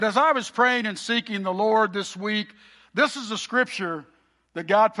As I was praying and seeking the Lord this week, this is a scripture that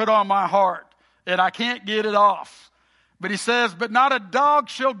God put on my heart, and I can't get it off. But he says, "But not a dog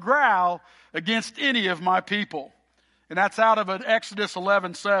shall growl against any of my people." And that's out of Exodus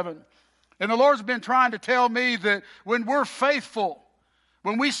 11:7. And the Lord's been trying to tell me that when we're faithful,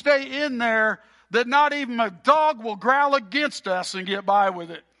 when we stay in there, that not even a dog will growl against us and get by with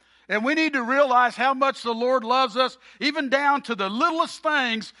it. And we need to realize how much the Lord loves us, even down to the littlest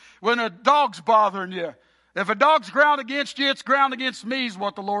things when a dog's bothering you. If a dog's growling against you, it's growling against me, is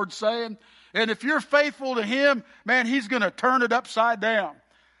what the Lord's saying. And if you're faithful to Him, man, He's going to turn it upside down.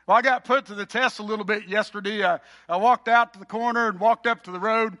 Well, I got put to the test a little bit yesterday. I walked out to the corner and walked up to the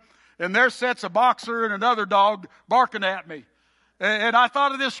road, and there sits a boxer and another dog barking at me. And I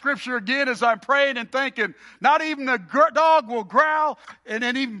thought of this scripture again as I'm praying and thinking, not even a dog will growl and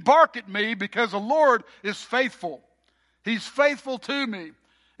then even bark at me, because the Lord is faithful. He's faithful to me.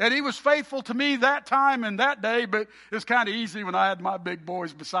 And He was faithful to me that time and that day, but it's kind of easy when I had my big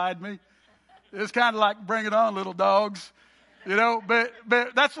boys beside me. It's kind of like, bring it on, little dogs. You know, but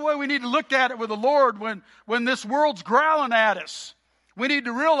that's the way we need to look at it with the Lord when this world's growling at us. We need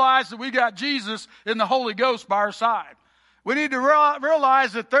to realize that we got Jesus and the Holy Ghost by our side. We need to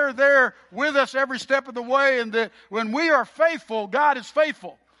realize that they're there with us every step of the way, and that when we are faithful, God is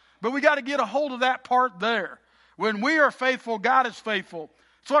faithful. But we got to get a hold of that part there. When we are faithful, God is faithful.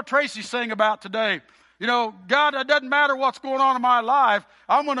 That's what Tracy's saying about today. You know, God, it doesn't matter what's going on in my life,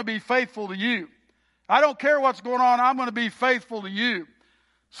 I'm going to be faithful to you. I don't care what's going on, I'm going to be faithful to you.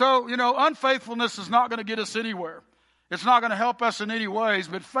 So, you know, unfaithfulness is not going to get us anywhere. It's not going to help us in any ways,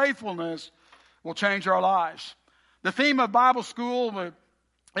 but faithfulness will change our lives. The theme of Bible school,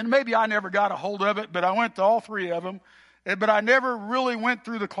 and maybe I never got a hold of it, but I went to all three of them. But I never really went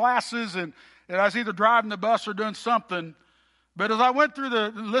through the classes, and I was either driving the bus or doing something. But as I went through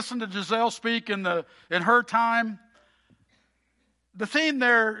listened to Giselle speak in her time, the theme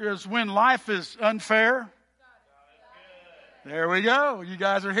there is when life is unfair. There we go. You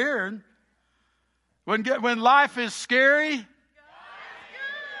guys are hearing. When life is scary.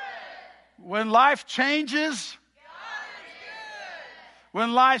 When life changes.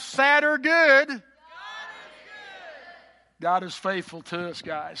 When life's sad or good, God is faithful to us,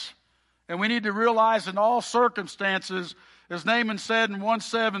 guys. And we need to realize in all circumstances, as Naaman said in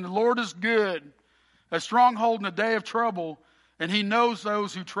 1:7, the Lord is good, a stronghold in the day of trouble, and He knows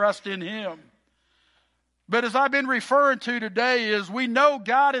those who trust in Him. But as I've been referring to today is we know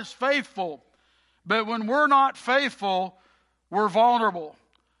God is faithful, but when we're not faithful, we're vulnerable.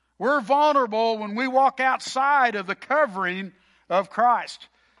 We're vulnerable when we walk outside of the covering of Christ.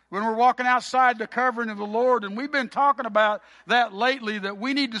 When we're walking outside the covering of the Lord, and we've been talking about that lately, that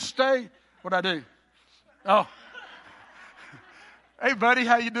we need to stay. What'd I do? Oh. Hey, buddy,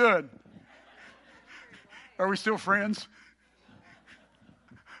 how you doing? Are we still friends?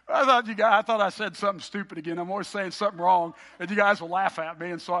 I thought I said something stupid again. I'm always saying something wrong, and you guys will laugh at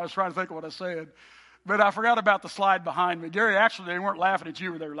me, and so I was trying to think of what I said. But I forgot about the slide behind me. Gary, actually, they weren't laughing at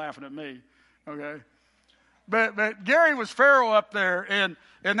you, they were laughing at me. Okay? But Gary was Pharaoh up there, and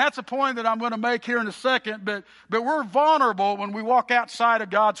that's a point that I'm going to make here in a second. But we're vulnerable when we walk outside of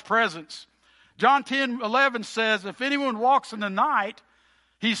God's presence. John 10:11 says, if anyone walks in the night,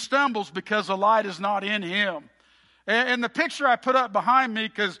 he stumbles because the light is not in him. And the picture I put up behind me,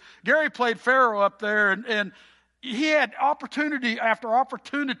 because Gary played Pharaoh up there, and he had opportunity after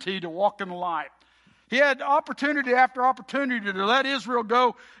opportunity to walk in the light. He had opportunity after opportunity to let Israel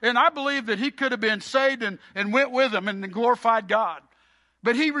go. And I believe that he could have been saved and went with them and glorified God.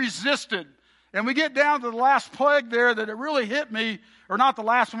 But he resisted. And we get down to the last plague there that it really hit me, or not the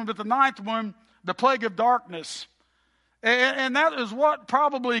last one, but the ninth one, the plague of darkness. And that is what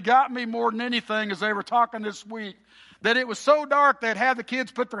probably got me more than anything as they were talking this week. That it was so dark they'd have the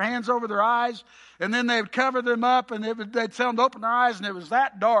kids put their hands over their eyes, and then they would cover them up, and they'd tell them to open their eyes, and it was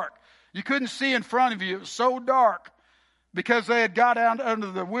that dark. You couldn't see in front of you. It was so dark because they had got out under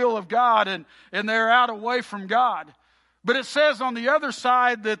the will of God, and they're out away from God. But it says on the other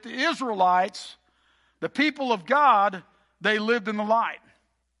side that the Israelites, the people of God, they lived in the light.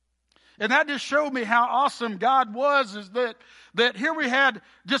 And that just showed me how awesome God was, is that here we had,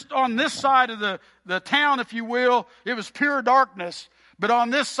 just on this side of the town, if you will, it was pure darkness. But on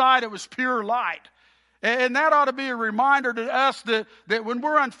this side, it was pure light. And that ought to be a reminder to us that when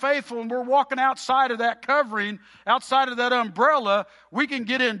we're unfaithful and we're walking outside of that covering, outside of that umbrella, we can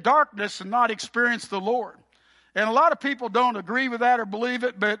get in darkness and not experience the Lord. And a lot of people don't agree with that or believe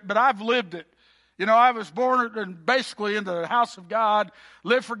it, but I've lived it. You know, I was born basically into the house of God,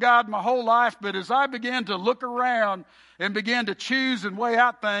 lived for God my whole life, but as I began to look around and began to choose and weigh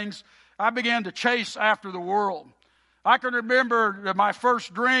out things, I began to chase after the world. I can remember my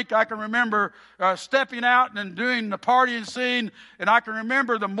first drink. I can remember stepping out and doing the partying scene, and I can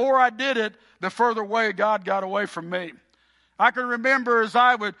remember the more I did it, the further away God got away from me. I can remember as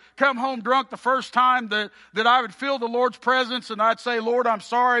I would come home drunk the first time that I would feel the Lord's presence and I'd say, Lord, I'm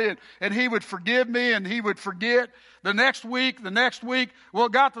sorry, and He would forgive me and He would forget. The next week, well,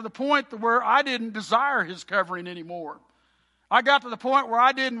 it got to the point where I didn't desire His covering anymore. I got to the point where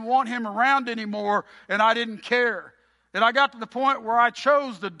I didn't want Him around anymore and I didn't care. And I got to the point where I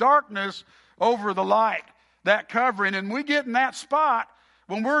chose the darkness over the light, that covering. And we get in that spot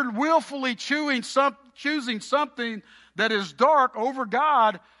when we're willfully choosing something that is dark over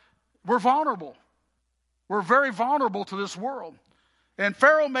God, we're vulnerable. We're very vulnerable to this world. And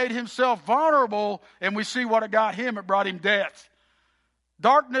Pharaoh made himself vulnerable, and we see what it got him. It brought him death.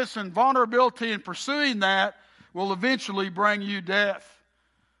 Darkness and vulnerability in pursuing that will eventually bring you death.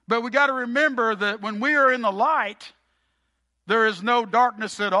 But we got to remember that when we are in the light, there is no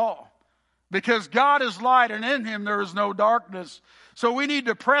darkness at all. Because God is light, and in Him there is no darkness. So we need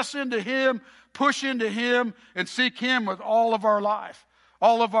to press into Him, push into Him, and seek Him with all of our life,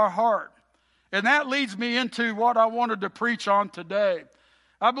 all of our heart. And that leads me into what I wanted to preach on today.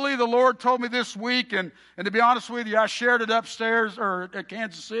 I believe the Lord told me this week, and to be honest with you, I shared it upstairs or at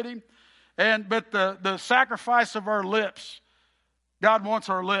Kansas City. But the sacrifice of our lips, God wants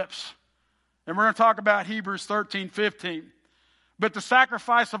our lips. And we're going to talk about Hebrews 13:15. But the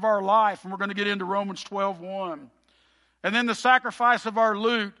sacrifice of our life, and we're going to get into Romans 12:1. And then the sacrifice of our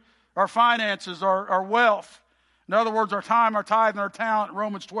loot, our finances, our wealth. In other words, our time, our tithe, and our talent,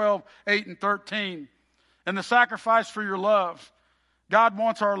 Romans 12:8 and 13. And the sacrifice for your love. God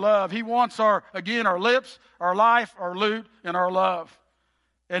wants our love. He wants our lips, our life, our loot, and our love.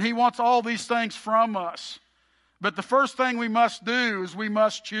 And He wants all these things from us. But the first thing we must do is we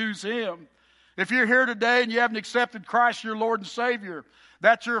must choose Him. If you're here today and you haven't accepted Christ your Lord and Savior,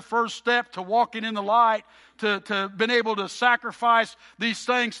 that's your first step to walking in the light, to being able to sacrifice these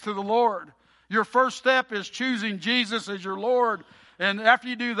things to the Lord. Your first step is choosing Jesus as your Lord. And after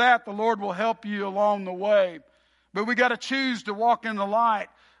you do that, the Lord will help you along the way. But we got to choose to walk in the light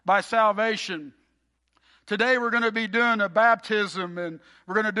by salvation. Today we're going to be doing a baptism, and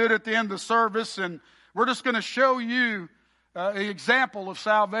we're going to do it at the end of the service. And we're just going to show you an example of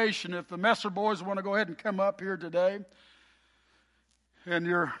salvation. If the Messer boys want to go ahead and come up here today. And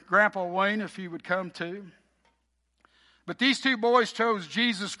your Grandpa Wayne, if he would come too. But these two boys chose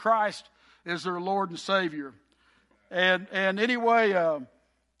Jesus Christ as their Lord and Savior. And anyway,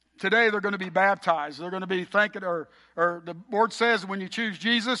 today they're going to be baptized. They're going to be thinking, or the Lord says when you choose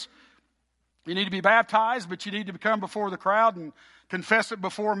Jesus, you need to be baptized, but you need to come before the crowd and confess it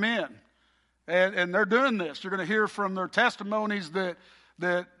before men. And they're doing this. You're going to hear from their testimonies that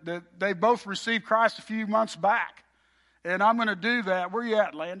they both received Christ a few months back. And I'm going to do that. Where you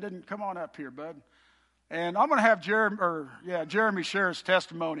at, Landon? Come on up here, bud. And I'm going to have Jeremy share his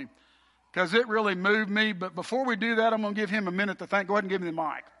testimony because it really moved me. But before we do that, I'm going to give him a minute to think. Go ahead and give me the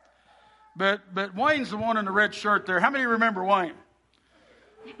mic. But Wayne's the one in the red shirt there. How many remember Wayne?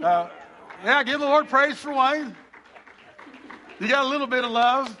 Give the Lord praise for Wayne. You got a little bit of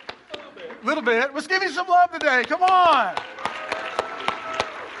love. A little bit. Let's give you some love today. Come on.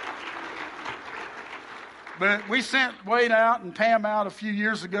 But we sent Wayne out and Pam out a few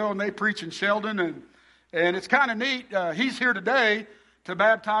years ago, and they preach in Sheldon, and it's kind of neat. He's here today to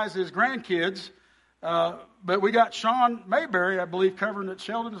baptize his grandkids, but we got Sean Mayberry, I believe, covering at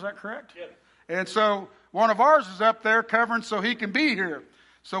Sheldon. Is that correct? Yes. And so one of ours is up there covering so he can be here.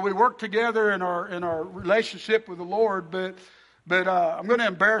 So we work together in our relationship with the Lord. But I'm going to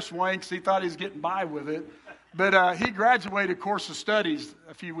embarrass Wayne because he thought he was getting by with it. But he graduated course of studies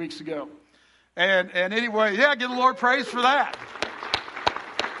a few weeks ago. And anyway, give the Lord praise for that.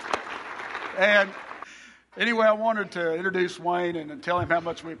 And anyway, I wanted to introduce Wayne and tell him how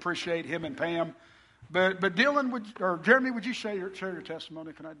much we appreciate him and Pam. But Dylan, Jeremy, would you share your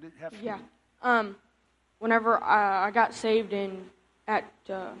testimony? Can I have? Yeah. Whenever I got saved at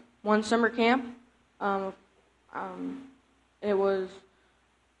one summer camp, it was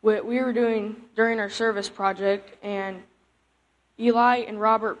what we were doing during our service project, and Eli and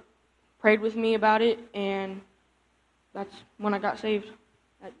Robert prayed with me about it, and that's when I got saved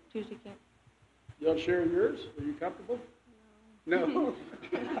at Tuesday camp. You want to share yours? Are you comfortable? No.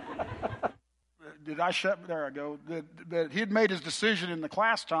 There I go. That he had made his decision in the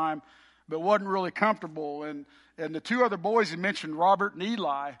class time, but wasn't really comfortable. And the two other boys he mentioned, Robert and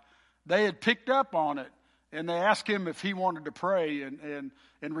Eli, they had picked up on it, and they asked him if he wanted to pray and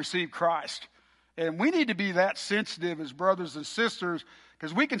receive Christ. And we need to be that sensitive as brothers and sisters,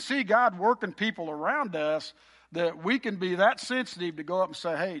 because we can see God working people around us, that we can be that sensitive to go up and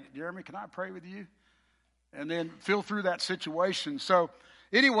say, hey, Jeremy, can I pray with you? And then feel through that situation. So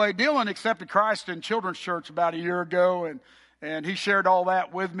anyway, Dylan accepted Christ in Children's Church about a year ago, and he shared all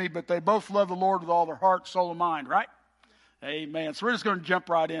that with me, but they both love the Lord with all their heart, soul, and mind, right? Amen. So we're just going to jump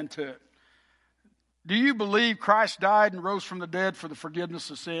right into it. Do you believe Christ died and rose from the dead for the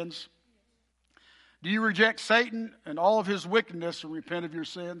forgiveness of sins? Do you reject Satan and all of his wickedness and repent of your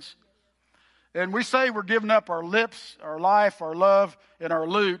sins? And we say we're giving up our lips, our life, our love, and our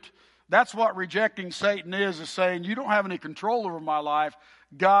loot. That's what rejecting Satan is saying, you don't have any control over my life.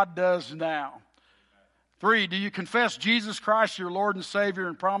 God does now. 3, do you confess Jesus Christ, your Lord and Savior,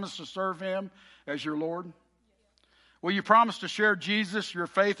 and promise to serve him as your Lord? Will you promise to share Jesus, your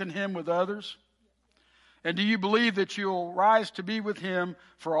faith in him, with others? And do you believe that you'll rise to be with him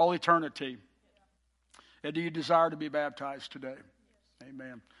for all eternity? And do you desire to be baptized today?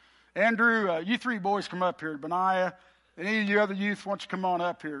 Amen. Andrew, you 3 boys come up here. Benaiah, any of you other youth, why don't you come on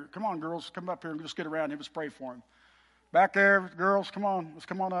up here? Come on, girls, come up here and just get around him. Let's pray for him. Back there, girls, come on. Let's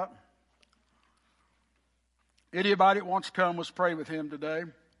come on up. Anybody that wants to come, let's pray with him today.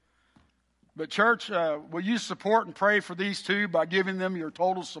 But church, will you support and pray for these 2 by giving them your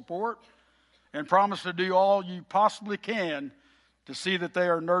total support? And promise to do all you possibly can to see that they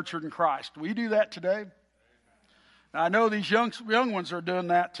are nurtured in Christ. Will you do that today? Now, I know these young ones are doing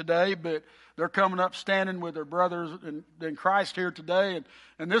that today, but they're coming up standing with their brothers in Christ here today,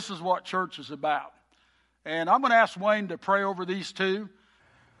 and this is what church is about. And I'm going to ask Wayne to pray over these 2.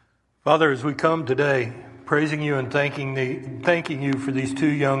 Father, as we come today, praising you and thanking you for these 2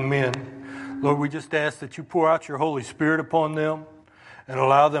 young men, Lord, we just ask that you pour out your Holy Spirit upon them and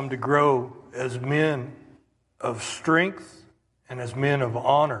allow them to grow as men of strength and as men of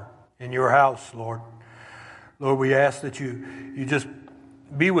honor in your house, Lord. Lord, we ask that you just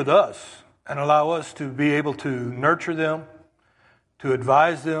be with us and allow us to be able to nurture them, to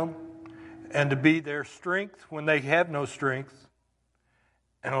advise them, and to be their strength when they have no strength,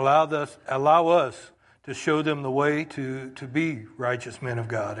 and allow us to show them the way to be righteous men of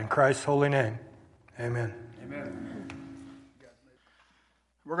God. In Christ's holy name, amen. Amen.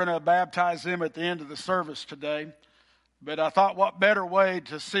 We're going to baptize them at the end of the service today. But I thought, what better way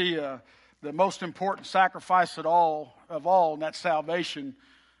to see the most important sacrifice of all, and that's salvation,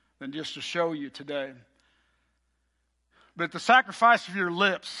 than just to show you today. But the sacrifice of your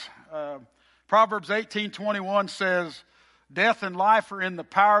lips, Proverbs 18:21 says, death and life are in the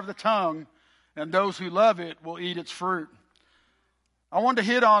power of the tongue, and those who love it will eat its fruit. I wanted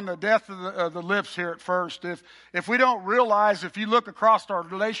to hit on the death of the lips here at first. If we don't realize, if you look across our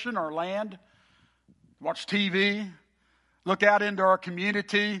nation, our land, watch TV, look out into our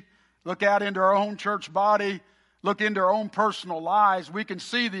community, look out into our own church body, look into our own personal lives, we can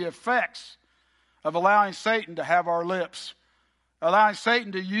see the effects of allowing Satan to have our lips, allowing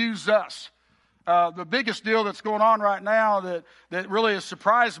Satan to use us. The biggest deal that's going on right now that really has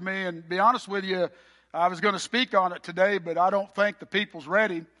surprised me, and to be honest with you, I was going to speak on it today, but I don't think the people's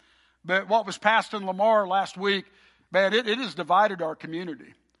ready. But what was passed in Lamar last week, man, it has divided our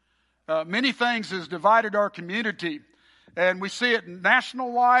community. Many things has divided our community. And we see it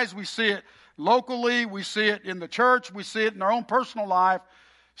national-wise, we see it locally, we see it in the church, we see it in our own personal life.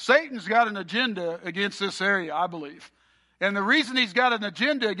 Satan's got an agenda against this area, I believe. And the reason he's got an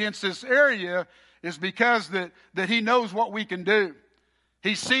agenda against this area is because that he knows what we can do.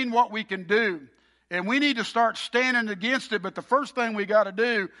 He's seen what we can do. And we need to start standing against it, but the first thing we got to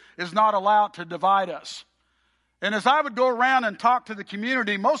do is not allow it to divide us. And as I would go around and talk to the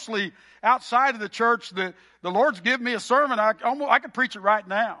community, mostly outside of the church, the Lord's given me a sermon. I could preach it right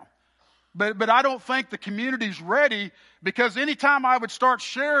now. But I don't think the community's ready, because anytime I would start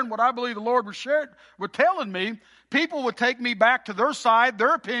sharing what I believe the Lord was telling me, people would take me back to their side,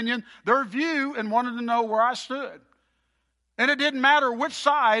 their opinion, their view, and wanted to know where I stood. And it didn't matter which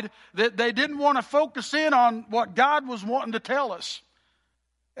side, that they didn't want to focus in on what God was wanting to tell us.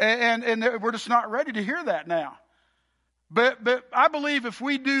 And we're just not ready to hear that now. But I believe if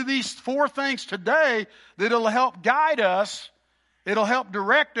we do these 4 things today, that it'll help guide us, it'll help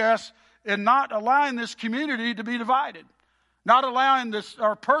direct us in not allowing this community to be divided. Not allowing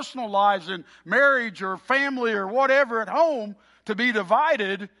our personal lives in marriage or family or whatever at home to be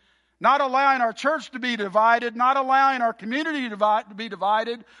divided. Not allowing our church to be divided, not allowing our community to be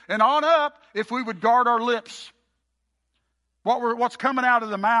divided, and on up, if we would guard our lips. What's coming out of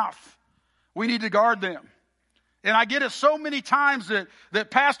the mouth, we need to guard them. And I get it so many times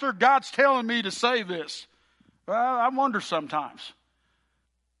that Pastor, God's telling me to say this. Well, I wonder sometimes.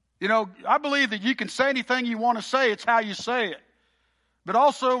 You know, I believe that you can say anything you want to say. It's how you say it. But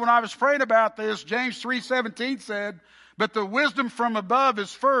also, when I was praying about this, James 3:17 said, but the wisdom from above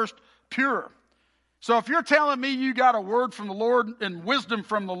is first pure. So if you're telling me you got a word from the Lord and wisdom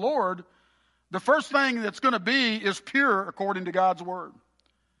from the Lord, the first thing that's going to be is pure according to God's word.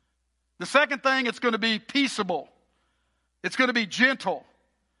 The second thing, it's going to be peaceable. It's going to be gentle.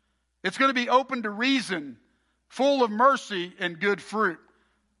 It's going to be open to reason, full of mercy and good fruit.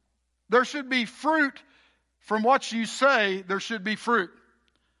 There should be fruit from what you say. There should be fruit.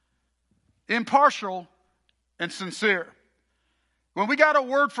 Impartial and sincere. When we got a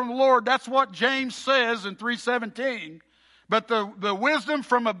word from the Lord, that's what James says in 3:17. But the wisdom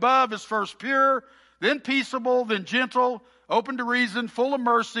from above is first pure, then peaceable, then gentle, open to reason, full of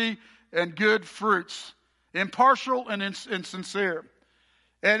mercy and good fruits. Impartial and sincere.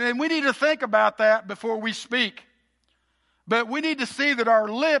 And we need to think about that before we speak. But we need to see that our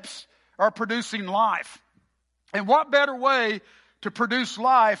lips are producing life. And what better way to produce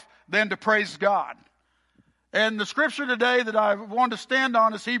life than to praise God? And the scripture today that I want to stand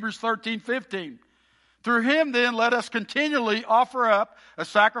on is Hebrews 13:15. Through him then let us continually offer up a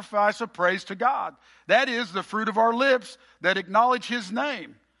sacrifice of praise to God. That is the fruit of our lips that acknowledge his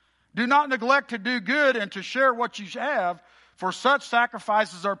name. Do not neglect to do good and to share what you have, for such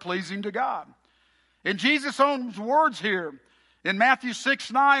sacrifices are pleasing to God. In Jesus' own words here, in Matthew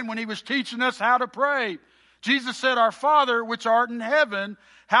 6:9, when he was teaching us how to pray, Jesus said, our Father which art in heaven,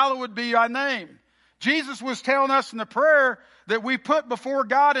 hallowed be thy name. Jesus was telling us in the prayer that we put before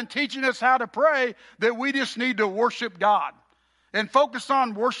God and teaching us how to pray that we just need to worship God and focus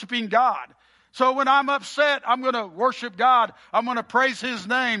on worshiping God. So when I'm upset, I'm going to worship God. I'm going to praise his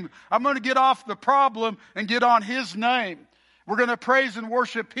name. I'm going to get off the problem and get on his name. We're going to praise and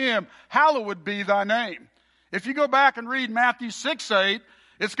worship him. Hallowed be thy name. If you go back and read Matthew 6:8,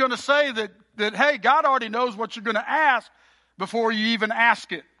 it's going to say that, hey, God already knows what you're going to ask before you even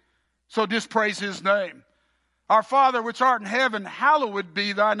ask it. So just praise his name. Our Father which art in heaven, hallowed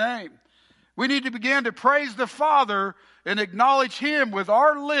be thy name. We need to begin to praise the Father and acknowledge him with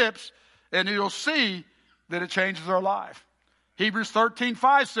our lips, and you'll see that it changes our life. Hebrews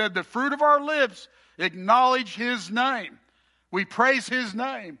 13:5 said, the fruit of our lips acknowledge his name. We praise his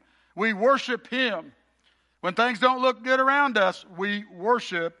name. We worship him. When things don't look good around us, we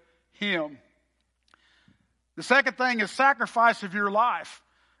worship him. The second thing is sacrifice of your life.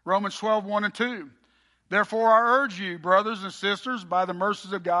 Romans 12:1-2. Therefore I urge you, brothers and sisters, by the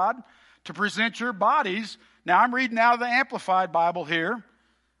mercies of God, to present your bodies. Now I'm reading out of the Amplified Bible here.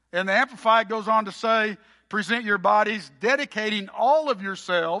 And the Amplified goes on to say, present your bodies, dedicating all of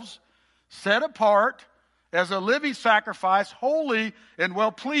yourselves, set apart as a living sacrifice, holy and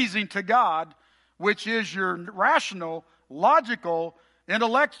well-pleasing to God, which is your rational, logical,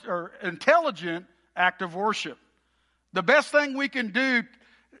 intelligent act of worship. The best thing we can do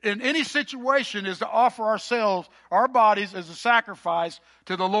in any situation is to offer ourselves, our bodies, as a sacrifice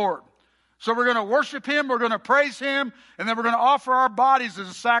to the Lord. So we're going to worship him, we're going to praise him, and then we're going to offer our bodies as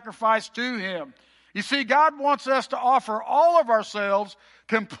a sacrifice to him. You see, God wants us to offer all of ourselves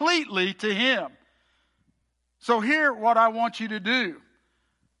completely to him. So here's what I want you to do.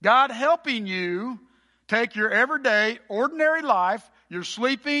 God helping you take your everyday, ordinary life, your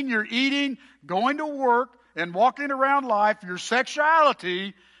sleeping, your eating, going to work, and walking around life, your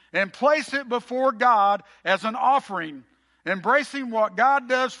sexuality, and place it before God as an offering. Embracing what God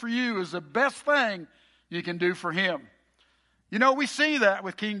does for you is the best thing you can do for him. You know, we see that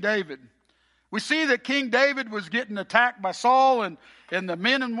with King David. We see that King David was getting attacked by Saul and the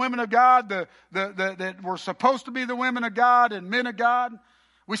men and women of God that were supposed to be the women of God and men of God.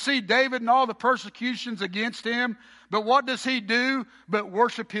 We see David and all the persecutions against him. But what does he do but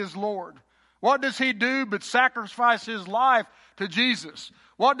worship his Lord? What does he do but sacrifice his life to Jesus?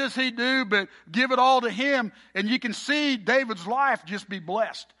 What does he do but give it all to him? And you can see David's life just be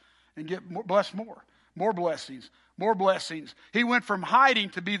blessed and get blessed more. More blessings. More blessings. He went from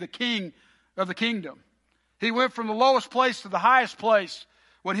hiding to be the king of the kingdom. He went from the lowest place to the highest place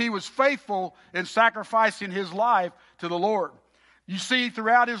when he was faithful in sacrificing his life to the Lord. You see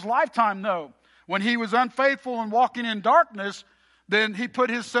throughout his lifetime, though, when he was unfaithful and walking in darkness, then he put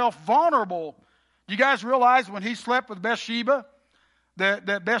himself vulnerable. Do you guys realize when he slept with Bathsheba,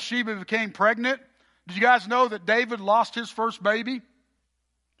 that Bathsheba became pregnant? Did you guys know that David lost his first baby? Do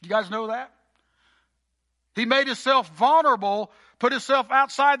you guys know that? He made himself vulnerable, put himself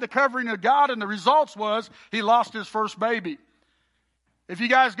outside the covering of God, and the results was he lost his first baby. If you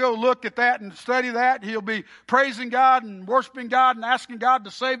guys go look at that and study that, he'll be praising God and worshiping God and asking God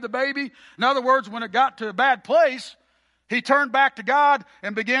to save the baby. In other words, when it got to a bad place, he turned back to God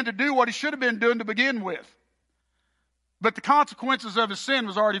and began to do what he should have been doing to begin with. But the consequences of his sin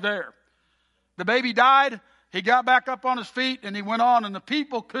was already there. The baby died, he got back up on his feet, and he went on, and the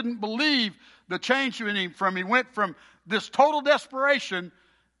people couldn't believe the change in him. He went from this total desperation.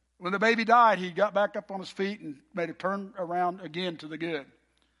 When the baby died, he got back up on his feet and made a turn around again to the good.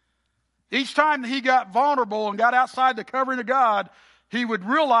 Each time that he got vulnerable and got outside the covering of God, he would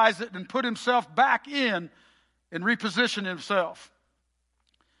realize it and put himself back in and reposition himself.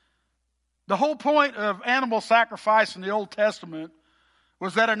 The whole point of animal sacrifice in the Old Testament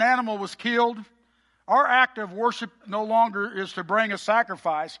was that an animal was killed. Our act of worship no longer is to bring a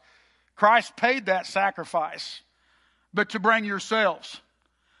sacrifice. Christ paid that sacrifice, but to bring yourselves.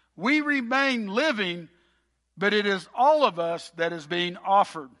 We remain living, but it is all of us that is being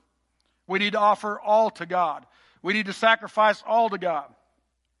offered. We need to offer all to God. We need to sacrifice all to God.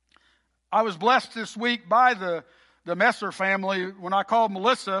 I was blessed this week by the Messer family when I called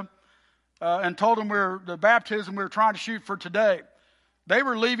Melissa and told them the baptism we were trying to shoot for today. They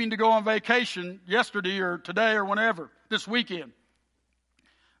were leaving to go on vacation yesterday or today or whenever, this weekend.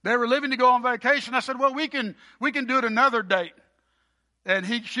 They were leaving to go on vacation. I said, well, we can do it another date. And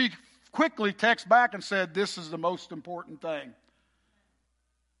she quickly texted back and said, this is the most important thing.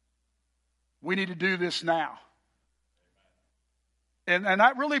 We need to do this now. And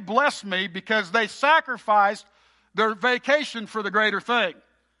that really blessed me because they sacrificed their vacation for the greater thing.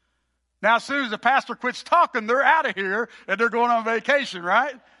 Now, as soon as the pastor quits talking, they're out of here and they're going on vacation,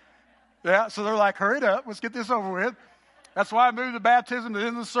 right? Yeah, so they're like, hurry it up, let's get this over with. That's why I moved the baptism to the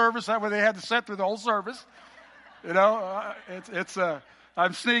end of the service. That way they had to sit through the whole service. You know,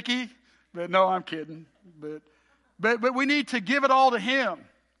 I'm sneaky, but no, I'm kidding. But we need to give it all to Him.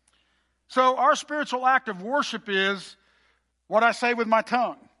 So our spiritual act of worship is what I say with my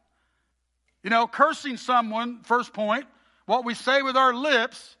tongue. You know, cursing someone, first point, what we say with our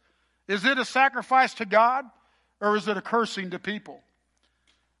lips, is it a sacrifice to God or is it a cursing to people?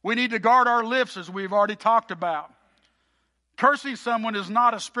 We need to guard our lips, as we've already talked about. Cursing someone is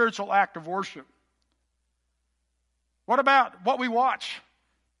not a spiritual act of worship. What about what we watch?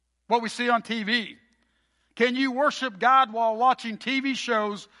 What we see on TV? Can you worship God while watching TV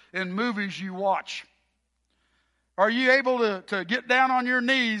shows and movies you watch? Are you able to get down on your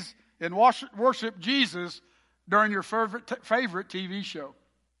knees and worship Jesus during your favorite TV show?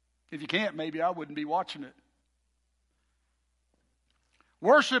 If you can't, maybe I wouldn't be watching it.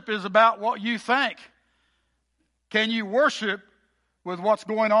 Worship is about what you think. Can you worship with what's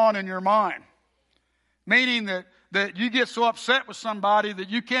going on in your mind? Meaning that you get so upset with somebody that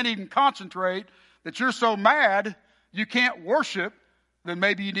you can't even concentrate, that you're so mad you can't worship, then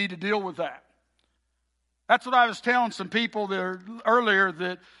maybe you need to deal with that. That's what I was telling some people earlier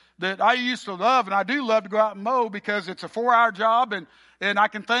that I used to love, and I do love to go out and mow because it's a 4-hour job and I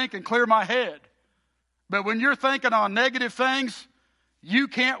can think and clear my head. But when you're thinking on negative things, you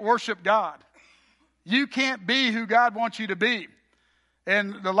can't worship God. You can't be who God wants you to be.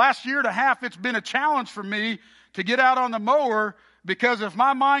 And the last year and a half, it's been a challenge for me to get out on the mower because if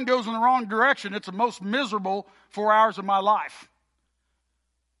my mind goes in the wrong direction, it's the most miserable 4 hours of my life.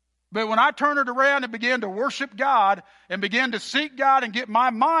 But when I turn it around and begin to worship God and begin to seek God and get my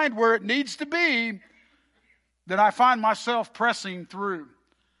mind where it needs to be, then I find myself pressing through.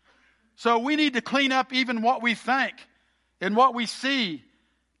 So we need to clean up even what we think and what we see.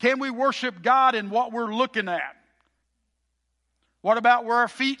 Can we worship God in what we're looking at? What about where our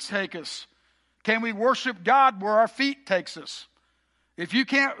feet take us? Can we worship God where our feet takes us? If you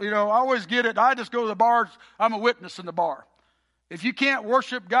can't, I always get it. I just go to the bars. I'm a witness in the bar. If you can't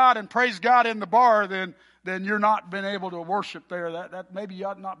worship God and praise God in the bar, then you're not been able to worship there. That maybe you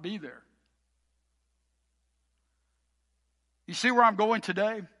ought not be there. You see where I'm going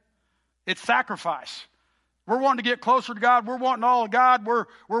today? It's sacrifice. We're wanting to get closer to God. We're wanting all of God. We're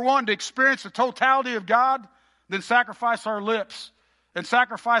wanting to experience the totality of God. Then sacrifice our lips and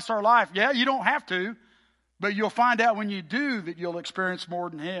sacrifice our life. Yeah, you don't have to, but you'll find out when you do that you'll experience more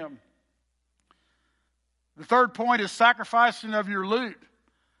than Him. The third point is sacrificing of your loot.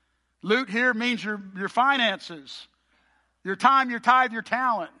 Loot here means your finances, your time, your tithe, your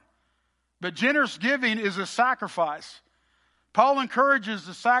talent. But generous giving is a sacrifice. Paul encourages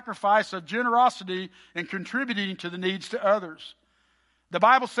the sacrifice of generosity and contributing to the needs to others. The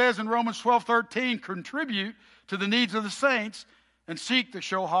Bible says in Romans 12:13, contribute to the needs of the saints and seek to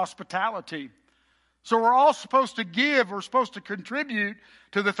show hospitality. So we're all supposed to give. We're supposed to contribute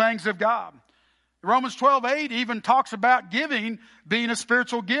to the things of God. Romans 12:8 even talks about giving being a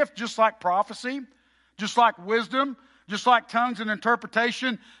spiritual gift, just like prophecy, just like wisdom, just like tongues and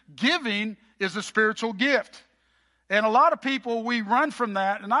interpretation. Giving is a spiritual gift. And a lot of people, we run from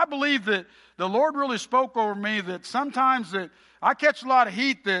that. And I believe that the Lord really spoke over me that sometimes that I catch a lot of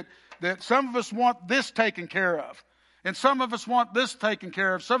heat that some of us want this taken care of. And some of us want this taken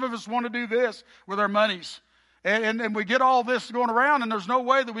care of. Some of us want to do this with our monies. And we get all this going around, and there's no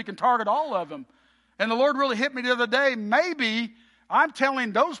way that we can target all of them. And the Lord really hit me the other day. Maybe I'm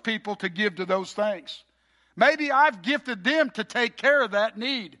telling those people to give to those things. Maybe I've gifted them to take care of that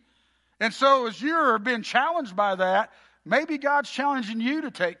need. And so as you're being challenged by that, maybe God's challenging you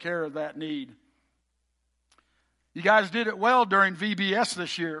to take care of that need. You guys did it well during VBS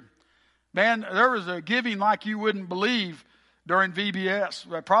this year. Man, there was a giving like you wouldn't believe during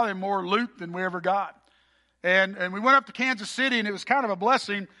VBS. Probably more loot than we ever got. And we went up to Kansas City, and it was kind of a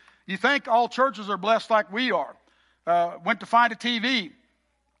blessing. You think all churches are blessed like we are. Went to find a TV.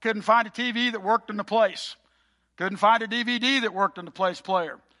 Couldn't find a TV that worked in the place. Couldn't find a DVD that worked in the place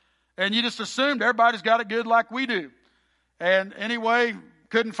player. And you just assumed everybody's got it good like we do. And anyway,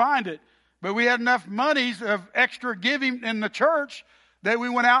 couldn't find it. But we had enough monies of extra giving in the church that we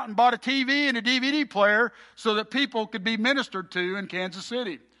went out and bought a TV and a DVD player so that people could be ministered to in Kansas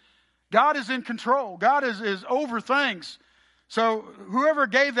City. God is in control. God is over things. So whoever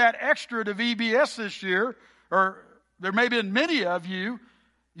gave that extra to VBS this year, or there may have been many of you,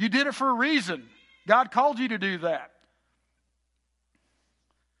 you did it for a reason. God called you to do that.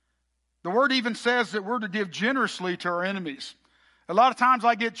 The Word even says that we're to give generously to our enemies. A lot of times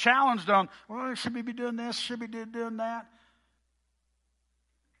I get challenged on, well, should we be doing this? Should we be doing that?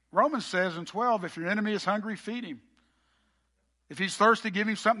 Romans says in 12, if your enemy is hungry, feed him. If he's thirsty, give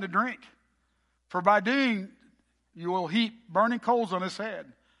him something to drink. For by doing, you will heap burning coals on his head.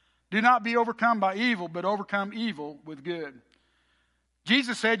 Do not be overcome by evil, but overcome evil with good.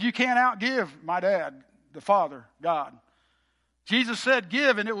 Jesus said, you can't outgive my dad, the Father, God. Jesus said,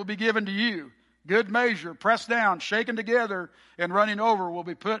 give and it will be given to you. Good measure, pressed down, shaken together, and running over will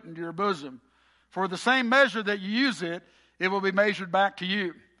be put into your bosom. For the same measure that you use it, it will be measured back to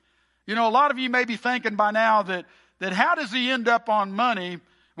you. You know, a lot of you may be thinking by now that how does he end up on money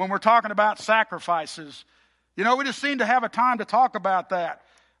when we're talking about sacrifices? You know, we just seem to have a time to talk about that.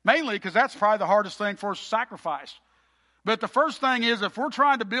 Mainly because that's probably the hardest thing for us to sacrifice. But the first thing is, if we're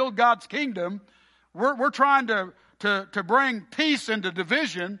trying to build God's kingdom, we're trying to bring peace into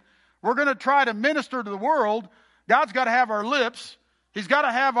division. We're going to try to minister to the world. God's got to have our lips. He's got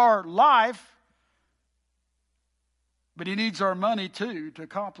to have our life. But he needs our money too to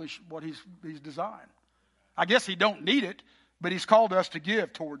accomplish what he's designed. I guess he don't need it, but he's called us to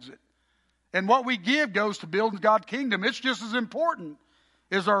give towards it. And what we give goes to building God's kingdom. It's just as important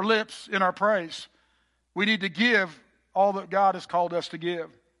as our lips in our praise. We need to give all that God has called us to give.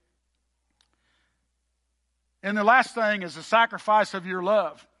 And the last thing is the sacrifice of your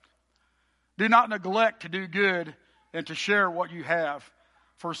love. Do not neglect to do good and to share what you have,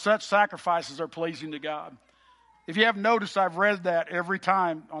 for such sacrifices are pleasing to God. If you haven't noticed, I've read that every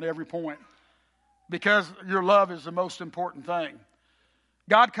time on every point, because your love is the most important thing.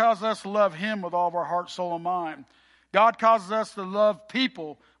 God causes us to love him with all of our heart, soul, and mind. God causes us to love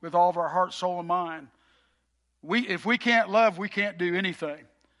people with all of our heart, soul, and mind. If we can't love, we can't do anything.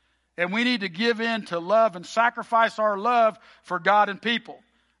 And we need to give in to love and sacrifice our love for God and people.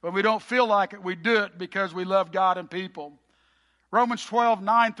 When we don't feel like it, we do it because we love God and people. Romans 12,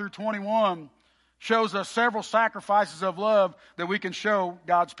 9 through 21 shows us several sacrifices of love that we can show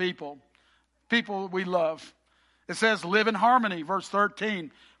God's people. People we love. It says live in harmony, verse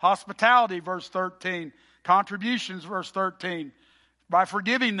 13. Hospitality, verse 13. Contributions, verse 13. By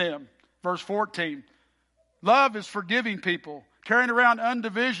forgiving them, verse 14. Love is forgiving people. Carrying around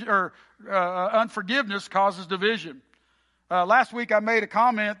unforgiveness causes division. Last week I made a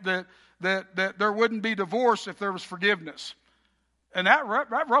comment that there wouldn't be divorce if there was forgiveness. And that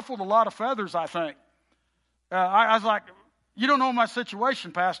ruffled a lot of feathers, I think. I was like, you don't know my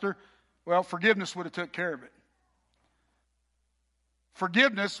situation, Pastor. Well, forgiveness would have took care of it.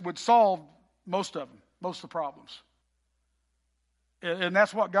 Forgiveness would solve most of them, most of the problems. And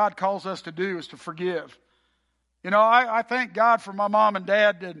that's what God calls us to do, is to forgive. You know, I thank God for my mom and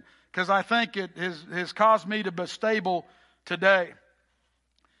dad, because I think it has caused me to be stable today.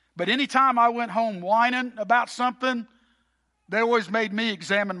 But anytime I went home whining about something, they always made me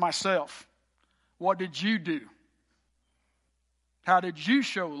examine myself. What did you do? How did you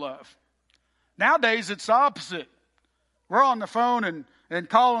show love? Nowadays, it's the opposite. We're on the phone and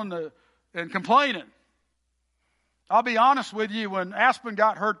calling and complaining. I'll be honest with you, when Aspen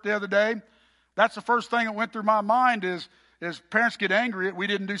got hurt the other day, that's the first thing that went through my mind is parents get angry that we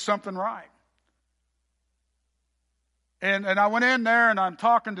didn't do something right. And I went in there and I'm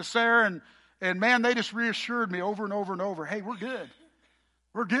talking to Sarah and man, they just reassured me over and over and over, hey, we're good.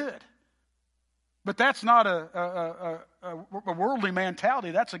 We're good. But that's not a worldly mentality.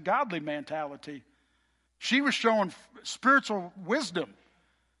 That's a godly mentality. She was showing spiritual wisdom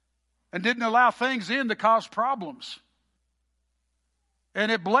and didn't allow things in to cause problems. And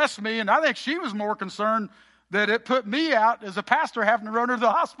it blessed me, and I think she was more concerned that it put me out as a pastor having to run her to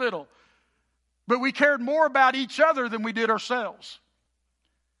the hospital. But we cared more about each other than we did ourselves.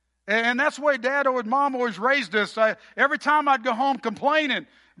 And that's the way Dad and Mom always raised us. Every time I'd go home complaining,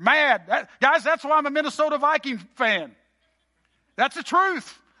 mad. Guys, that's why I'm a Minnesota Viking fan. That's the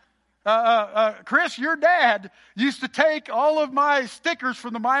truth. Chris, your dad used to take all of my stickers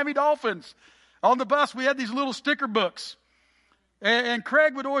from the Miami Dolphins. On the bus, we had these little sticker books. And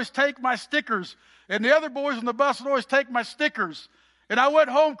Craig would always take my stickers. And the other boys on the bus would always take my stickers. And I went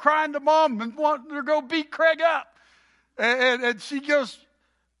home crying to Mom and wanting to go beat Craig up. And she goes,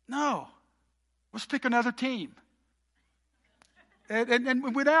 no, let's pick another team. And we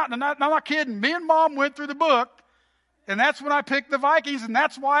went out, and I'm not kidding. Me and Mom went through the book, and that's when I picked the Vikings, and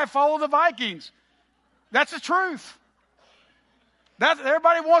that's why I follow the Vikings. That's the truth.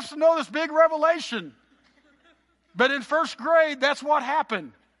 Everybody wants to know this big revelation. But in first grade, that's what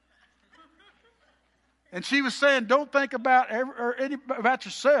happened. And she was saying, don't think about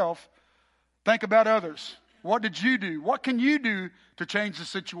yourself. Think about others. What did you do? What can you do to change the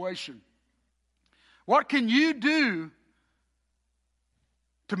situation? What can you do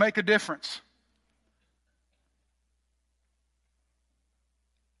to make a difference?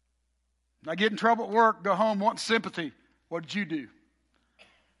 I get in trouble at work, go home, want sympathy. What did you do?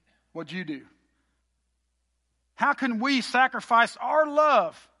 What did you do? How can we sacrifice our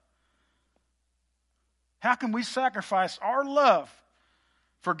love? How can we sacrifice our love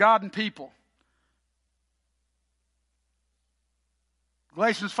for God and people?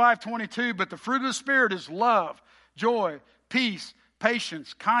 Galatians 5:22, but the fruit of the Spirit is love, joy, peace,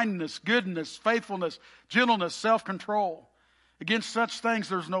 patience, kindness, goodness, faithfulness, gentleness, self-control. Against such things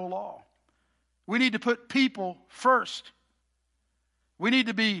there's no law. We need to put people first. We need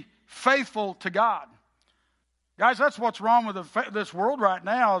to be faithful to God. Guys, that's what's wrong with this world right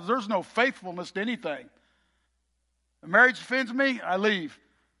now. There's no faithfulness to anything. If marriage offends me, I leave.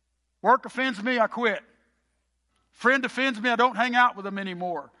 Work offends me, I quit. Friend offends me, I don't hang out with them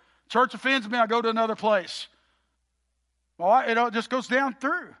anymore. Church offends me, I go to another place. Well, it just goes down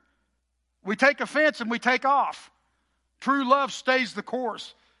through. We take offense and we take off. True love stays the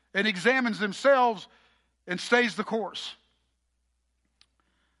course and examines themselves and stays the course.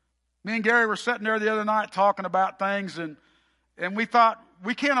 Me and Gary were sitting there the other night talking about things, and we thought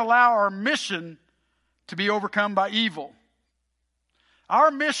we can't allow our mission to be overcome by evil. Our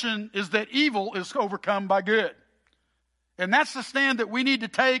mission is that evil is overcome by good. And that's the stand that we need to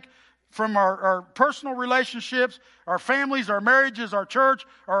take from our personal relationships, our families, our marriages, our church,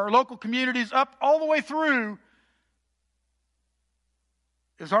 our local communities, up all the way through.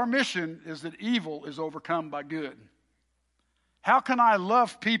 Is our mission is that evil is overcome by good. How can I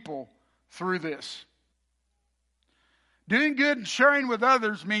love people through this? Doing good and sharing with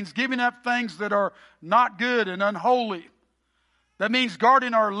others means giving up things that are not good and unholy. That means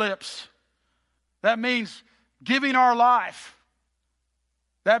guarding our lips. That means giving our life.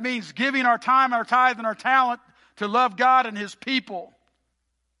 That means giving our time, our tithe, and our talent to love God and His people.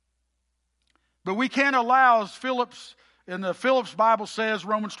 But we can't allow, as in the Phillips Bible says,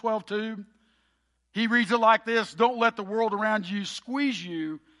 Romans 12:2, he reads it like this: don't let the world around you squeeze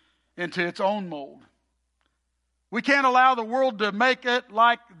you into its own mold. We can't allow the world to make it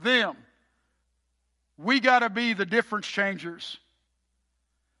like them. We got to be the difference changers.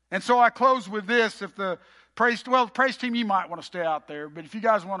 And so I close with this. If the praise team, you might want to stay out there. But if you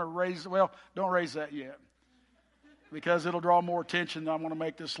guys want to raise, don't raise that yet. Because it'll draw more attention. I want to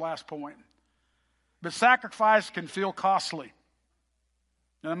make this last point. But sacrifice can feel costly.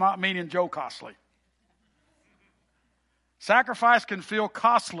 And I'm not meaning Joe costly. Sacrifice can feel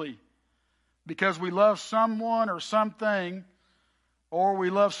costly because we love someone or something, or we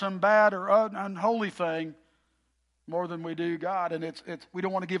love some bad or unholy thing more than we do God, and we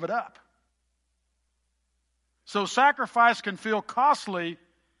don't want to give it up. So sacrifice can feel costly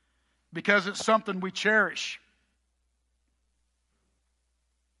because it's something we cherish.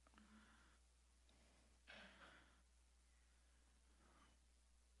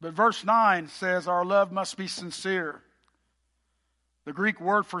 But verse 9 says our love must be sincere. The Greek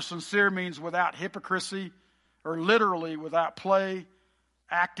word for sincere means without hypocrisy, or literally without play,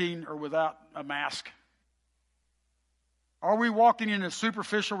 acting or without a mask? Are we walking in a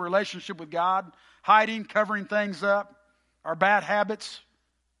superficial relationship with God, hiding, covering things up, our bad habits?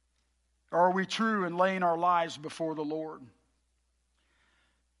 Or are we true in laying our lives before the Lord?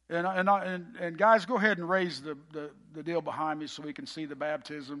 And guys, go ahead and raise the deal behind me so we can see the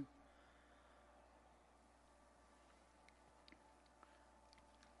baptism.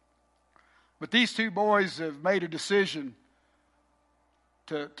 But these two boys have made a decision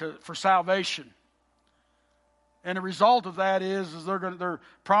for salvation. And the result of that is they're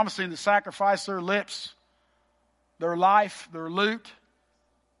promising to sacrifice their lips, their life, their loot,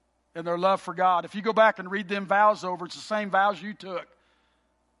 and their love for God. If you go back and read them vows over, it's the same vows you took.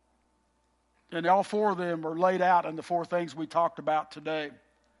 And all four of them are laid out in the four things we talked about today.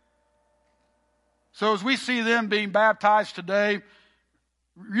 So as we see them being baptized today,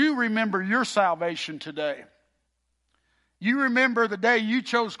 you remember your salvation today. You remember the day you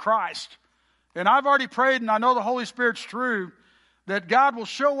chose Christ. And I've already prayed, and I know the Holy Spirit's true, that God will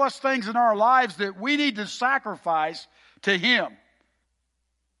show us things in our lives that we need to sacrifice to Him.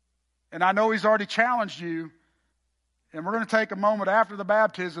 And I know He's already challenged you. And we're going to take a moment after the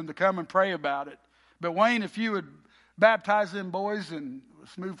baptism to come and pray about it. But Wayne, if you would baptize them boys, and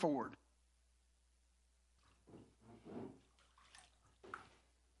let's move forward.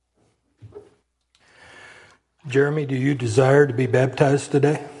 Jeremy, do you desire to be baptized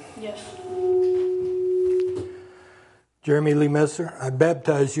today? Yes. Jeremy Lee Messer, I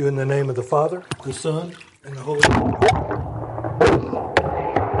baptize you in the name of the Father, the Son, and the Holy Spirit.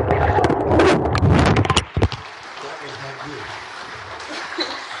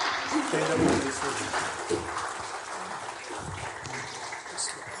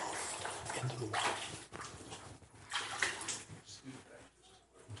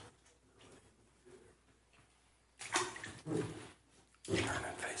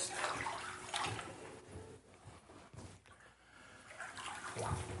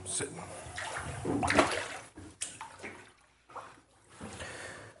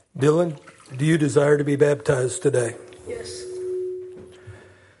 Dylan, do you desire to be baptized today? Yes.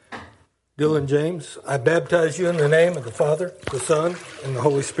 Dylan James, I baptize you in the name of the Father, the Son, and the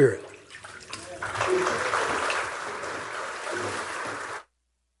Holy Spirit.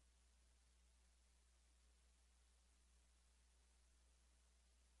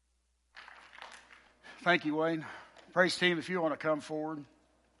 Thank you, Wayne. Praise team, if you want to come forward.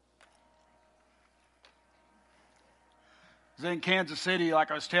 I was in Kansas City,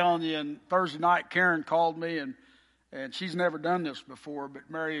 like I was telling you, and Thursday night Karen called me, and she's never done this before, but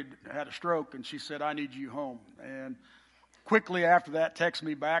Mary had a stroke, and she said, I need you home. And quickly after that, texted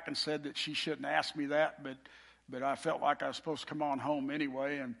me back and said that she shouldn't ask me that, but I felt like I was supposed to come on home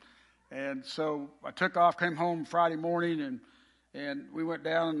anyway. And so I took off, came home Friday morning, and we went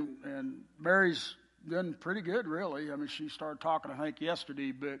down, and Mary's done pretty good, really. I mean, she started talking, I think,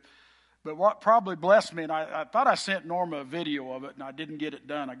 yesterday, But what probably blessed me, and I thought I sent Norma a video of it, and I didn't get it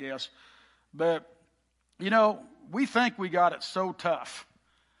done, I guess. But, you know, we think we got it so tough.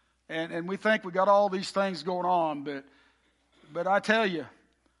 And we think we got all these things going on. But I tell you,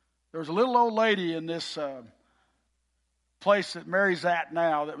 there's a little old lady in this place that Mary's at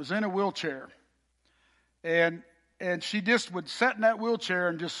now that was in a wheelchair. And she just would sit in that wheelchair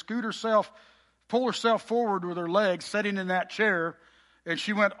and just pull herself forward with her legs, sitting in that chair. And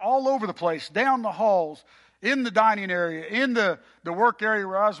she went all over the place, down the halls, in the dining area, in the work area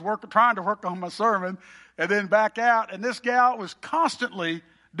where I was trying to work on my sermon, and then back out. And this gal was constantly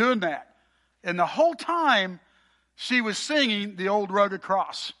doing that. And the whole time, she was singing the old rugged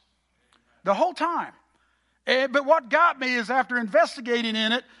cross. The whole time. But what got me is after investigating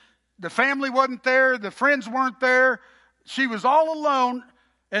in it, the family wasn't there, the friends weren't there. She was all alone.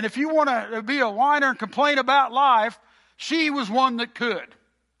 And if you want to be a whiner and complain about life, she was one that could.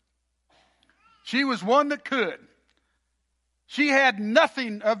 She was one that could. She had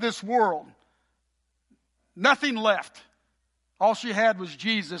nothing of this world. Nothing left. All she had was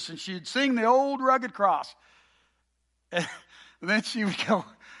Jesus, and she'd sing the old rugged cross. And then she would go,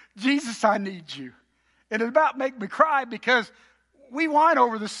 Jesus, I need you. And it about make me cry because we whine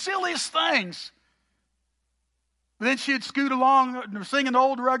over the silliest things. But then she'd scoot along singing the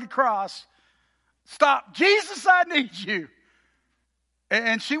old rugged cross. Stop. Jesus, I need you.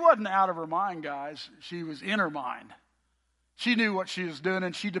 And she wasn't out of her mind, guys. She was in her mind. She knew what she was doing,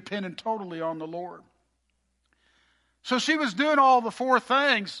 and she depended totally on the Lord. So she was doing all the four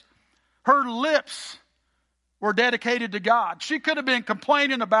things. Her lips were dedicated to God. She could have been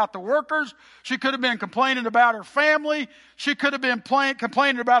complaining about the workers. She could have been complaining about her family. She could have been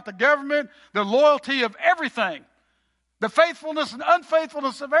complaining about the government, the loyalty of everything. The faithfulness and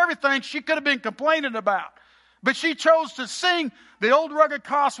unfaithfulness of everything she could have been complaining about. But she chose to sing the old rugged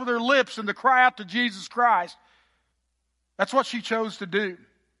cross with her lips and to cry out to Jesus Christ. That's what she chose to do.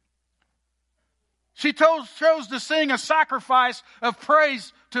 She chose to sing a sacrifice of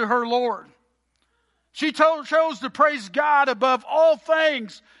praise to her Lord. She chose to praise God above all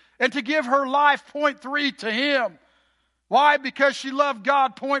things and to give her life, point 3, to Him. Why? Because she loved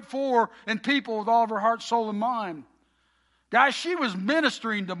God, point 4, and people with all of her heart, soul, and mind. Guys, she was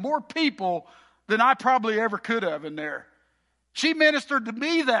ministering to more people than I probably ever could have in there. She ministered to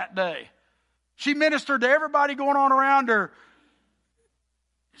me that day. She ministered to everybody going on around her.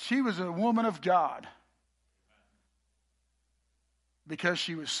 She was a woman of God because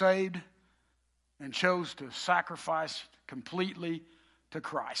she was saved and chose to sacrifice completely to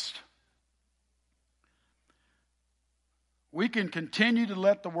Christ. We can continue to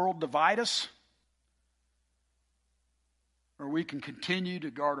let the world divide us, or we can continue to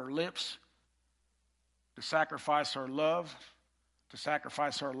guard our lips, to sacrifice our love, to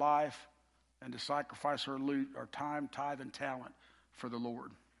sacrifice our life, and to sacrifice our time, tithe, and talent for the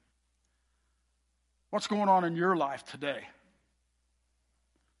Lord. What's going on in your life today?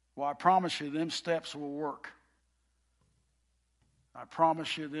 Well, I promise you, them steps will work. I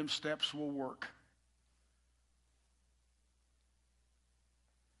promise you, them steps will work.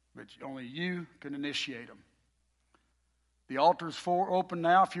 But only you can initiate them. The altar is open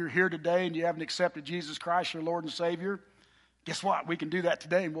now. If you're here today and you haven't accepted Jesus Christ, your Lord and Savior, guess what? We can do that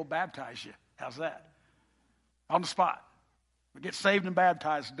today and we'll baptize you. How's that? On the spot. We get saved and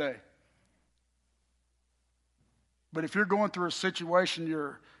baptized today. But if you're going through a situation,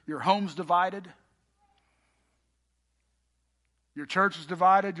 your home's divided, your church is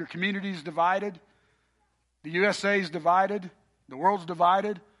divided, your community is divided, the USA is divided, the world's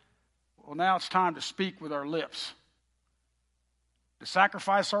divided, well, now it's time to speak with our lips, to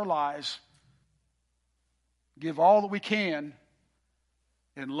sacrifice our lives, give all that we can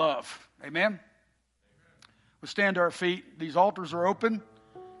in love. Amen? We'll stand to our feet. These altars are open.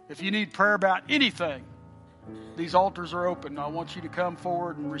 If you need prayer about anything, these altars are open. I want you to come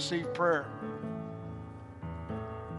forward and receive prayer.